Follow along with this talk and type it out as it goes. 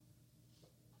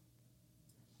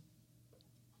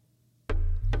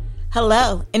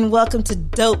Hello, and welcome to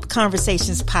Dope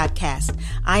Conversations Podcast.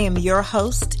 I am your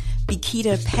host,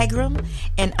 Vikita Pegram,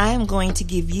 and I am going to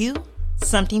give you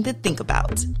something to think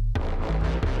about.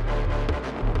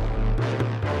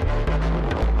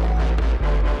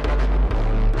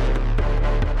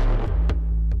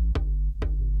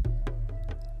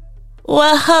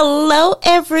 Well, hello,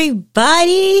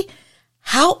 everybody.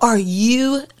 How are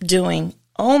you doing?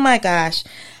 Oh my gosh.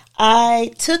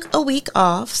 I took a week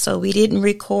off, so we didn't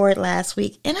record last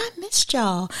week, and I missed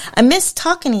y'all. I missed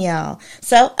talking to y'all.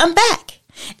 So I'm back,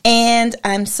 and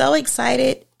I'm so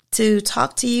excited to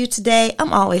talk to you today.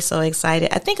 I'm always so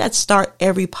excited. I think I'd start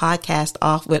every podcast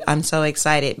off with I'm so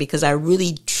excited because I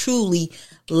really, truly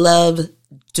love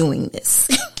doing this.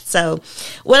 So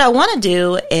what I want to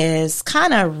do is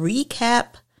kind of recap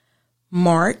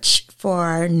March for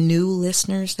our new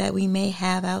listeners that we may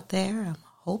have out there. I'm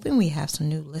hoping we have some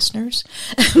new listeners.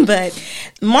 But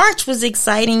March was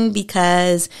exciting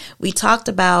because we talked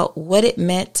about what it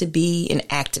meant to be an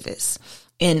activist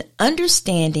and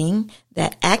understanding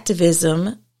that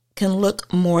activism can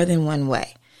look more than one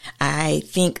way. I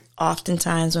think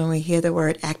oftentimes when we hear the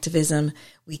word activism,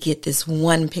 we get this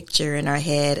one picture in our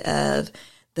head of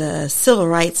the civil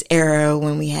rights era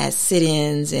when we had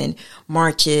sit-ins and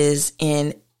marches,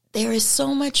 and there is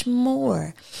so much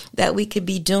more that we could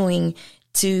be doing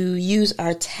to use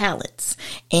our talents.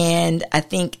 And I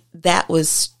think that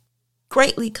was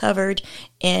greatly covered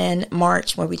in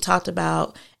March, where we talked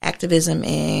about activism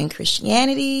in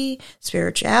Christianity,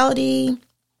 spirituality.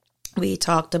 We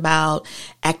talked about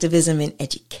activism in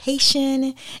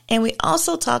education, and we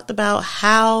also talked about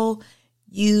how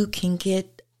you can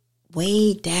get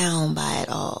weighed down by it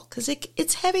all, because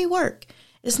it's heavy work.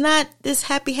 It's not this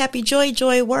happy,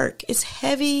 joy work. It's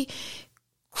heavy,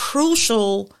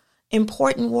 crucial,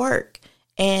 important work.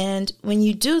 And when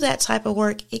you do that type of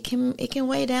work, it can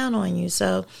weigh down on you.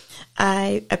 So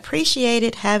I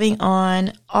appreciated having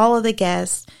on all of the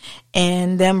guests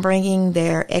and them bringing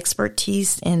their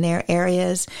expertise in their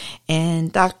areas.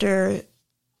 And Dr.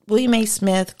 William A.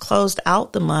 Smith closed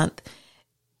out the month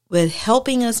with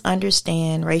helping us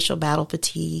understand racial battle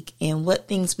fatigue and what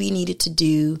things we needed to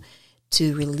do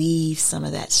to relieve some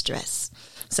of that stress.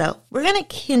 So we're going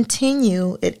to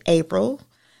continue in April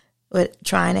with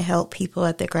trying to help people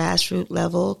at the grassroots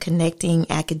level, connecting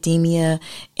academia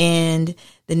and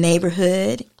the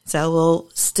neighborhood. So we'll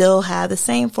still have the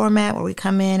same format where we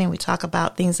come in and we talk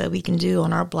about things that we can do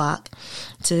on our block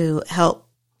to help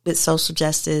with social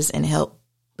justice and help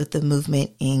with the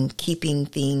movement in keeping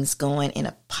things going in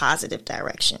a positive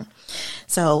direction.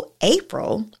 So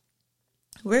April,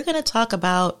 we're going to talk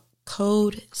about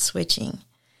code switching.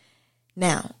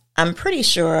 Now, I'm pretty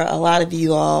sure a lot of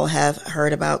you all have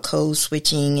heard about code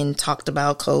switching and talked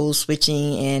about code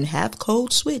switching and have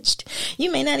code switched.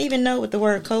 You may not even know what the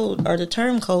word code or the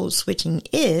term code switching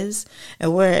is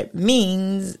and what it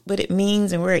means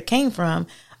and where it came from,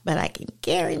 but I can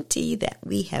guarantee that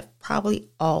we have probably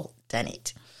all done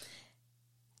it.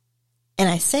 And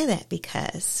I say that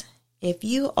because if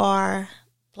you are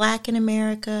Black in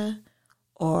America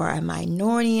or a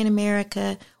minority in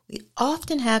America, we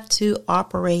often have to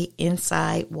operate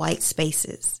inside white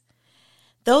spaces.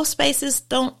 Those spaces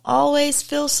don't always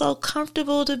feel so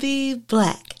comfortable to be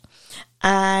Black.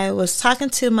 I was talking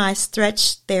to my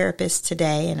stretch therapist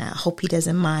today, and I hope he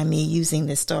doesn't mind me using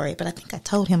this story, but I think I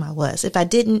told him I was. If I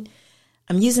didn't,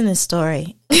 I'm using this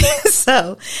story.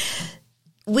 So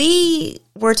we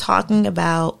were talking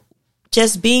about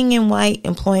just being in white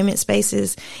employment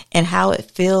spaces and how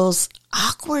it feels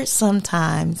awkward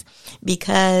sometimes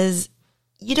because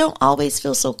you don't always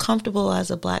feel so comfortable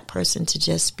as a Black person to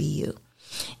just be you.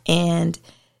 And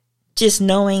just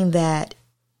knowing that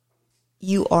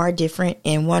you are different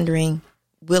and wondering,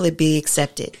 will it be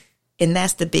accepted? And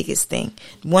that's the biggest thing,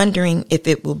 wondering if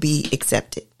it will be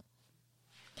accepted.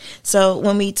 So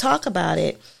when we talk about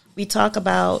it, we talk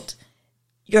about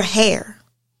your hair,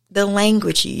 the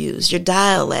language you use, your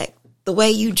dialect, the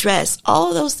way you dress. All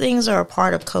of those things are a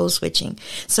part of code switching.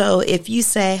 So if you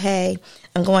say, hey,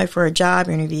 I'm going for a job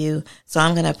interview, so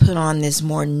I'm going to put on this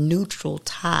more neutral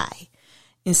tie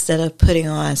instead of putting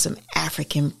on some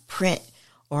African print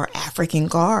or African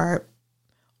garb,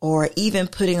 or even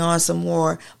putting on some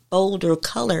more bolder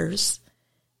colors,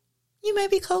 you may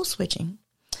be code switching.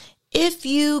 If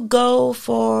you go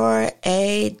for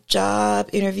a job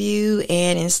interview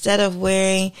and instead of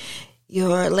wearing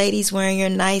your ladies wearing your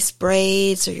nice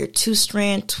braids or your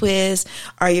 2-strand twist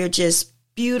or your just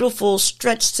beautiful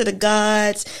stretch to the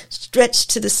gods, stretch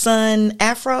to the sun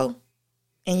afro,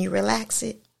 and you relax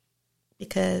it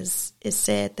because it's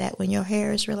said that when your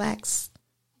hair is relaxed,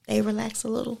 they relax a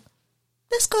little.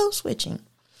 That's code switching.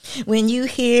 When you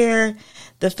hear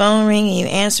the phone ring and you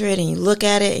answer it and you look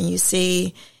at it and you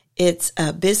see it's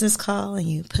a business call and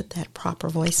you put that proper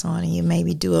voice on and you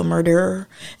maybe do a murderer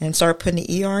and start putting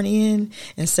the ER in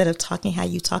instead of talking how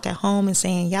you talk at home and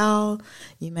saying y'all,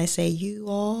 you may say you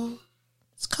all.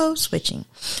 It's code switching.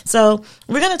 So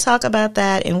we're going to talk about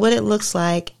that and what it looks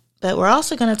like, but we're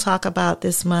also going to talk about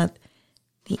this month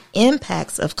the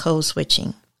impacts of code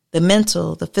switching, the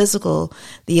mental, the physical,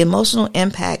 the emotional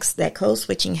impacts that code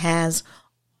switching has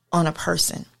on a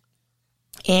person.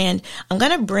 And I'm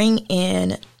going to bring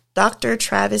in Dr.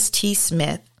 Travis T.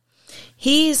 Smith.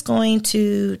 He's going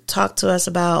to talk to us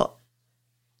about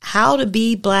how to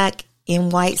be Black in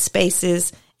white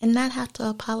spaces and not have to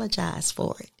apologize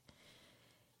for it.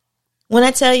 When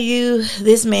I tell you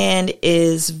this man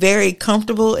is very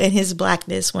comfortable in his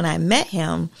Blackness, when I met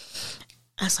him,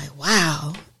 I was like,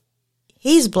 wow,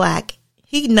 he's Black.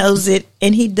 He knows it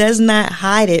and he does not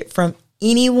hide it from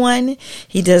anyone.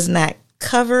 He does not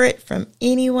cover it from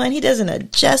anyone. He doesn't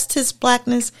adjust his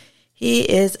Blackness. He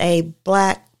is a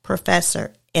Black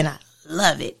professor and I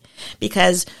love it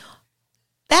because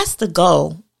that's the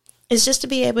goal. It's just to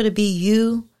be able to be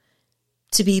you,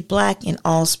 to be Black in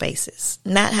all spaces,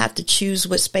 not have to choose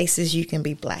what spaces you can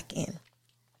be Black in,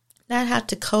 not have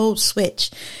to code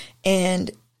switch.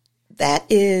 And that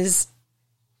is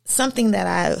something that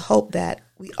I hope that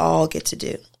we all get to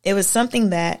do. It was something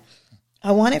that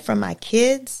I wanted from my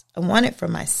kids. I want it for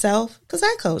myself because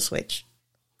I code switch.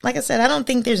 Like I said, I don't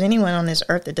think there's anyone on this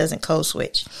earth that doesn't code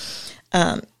switch.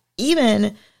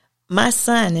 Even my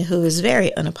son, who is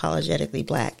very unapologetically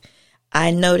Black,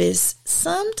 I notice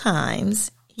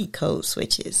sometimes he code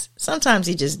switches. Sometimes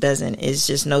he just doesn't. It's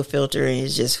just no filter.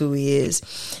 It's just who he is.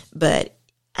 But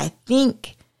I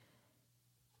think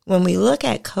when we look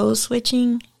at code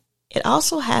switching, it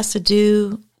also has to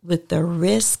do with the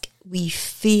risk we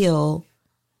feel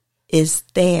is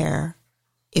there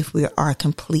if we are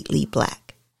completely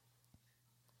Black.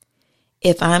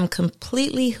 If I'm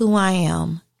completely who I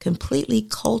am, completely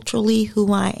culturally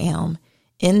who I am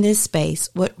in this space,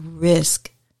 what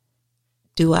risk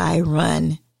do I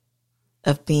run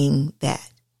of being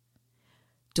that?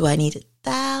 Do I need to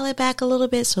dial it back a little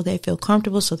bit so they feel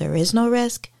comfortable so there is no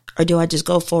risk? Or do I just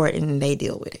go for it and they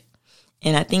deal with it?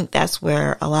 And I think that's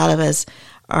where a lot of us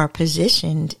are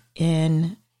positioned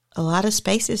in a lot of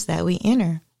spaces that we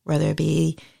enter, whether it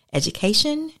be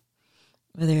education,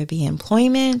 whether it be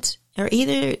employment, or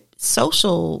either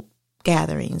social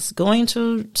gatherings, going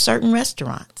to certain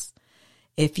restaurants.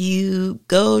 If you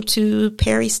go to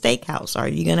Perry Steakhouse, are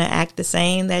you going to act the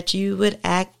same that you would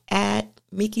act at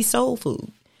Mickey Soul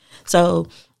Food? So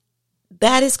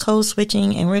that is code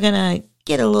switching, and we're going to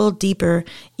get a little deeper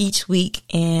each week.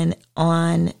 And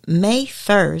on May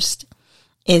 1st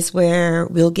is where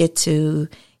we'll get to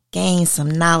gain some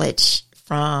knowledge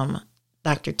from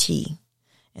Dr. T.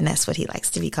 And that's what he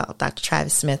likes to be called. Dr.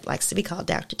 Travis Smith likes to be called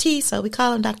Dr. T. So we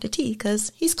call him Dr. T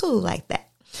because he's cool like that.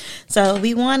 So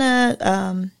we want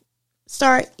to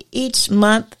start each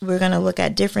month. We're going to look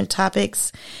at different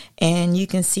topics, and you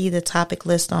can see the topic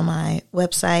list on my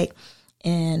website,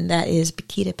 and that is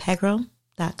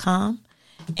BakitaPegram.com.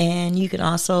 And you can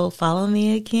also follow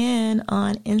me again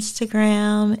on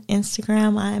Instagram.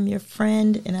 I am your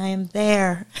friend and I am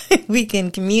there. We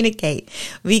can communicate.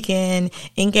 We can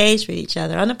engage with each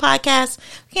other. On the podcast,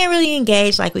 we can't really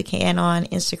engage like we can on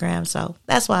Instagram. So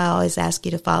that's why I always ask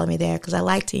you to follow me there, because I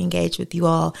like to engage with you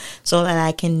all so that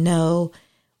I can know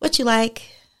what you like.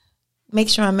 Make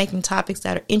sure I'm making topics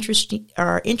that are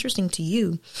interesting to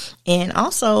you, and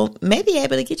also maybe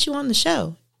able to get you on the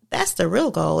show. That's the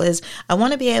real goal. Is I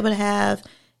want to be able to have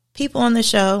people on the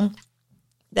show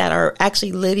that are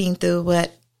actually living through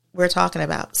what we're talking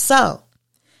about. So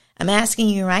I'm asking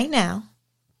you right now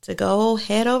to go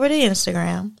head over to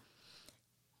Instagram,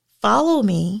 follow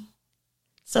me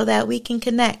so that we can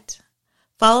connect.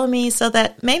 Follow me so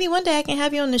that maybe one day I can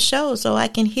have you on the show so I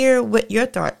can hear what your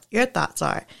thoughts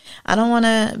are. I don't want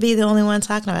to be the only one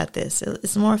talking about this.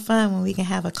 It's more fun when we can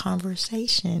have a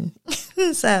conversation.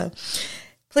 So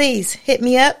please hit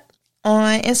me up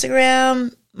on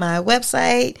Instagram, my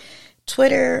website,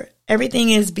 Twitter.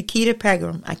 Everything is Bakita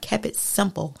Pegram. I kept it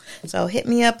simple. So hit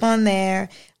me up on there.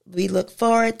 We look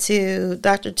forward to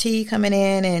Dr. T coming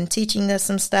in and teaching us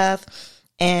some stuff.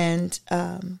 And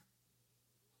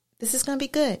this is going to be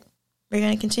good. We're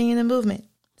going to continue the movement.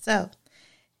 So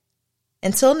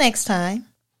until next time,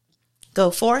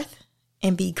 go forth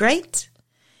and be great.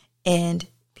 And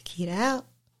Bakita out.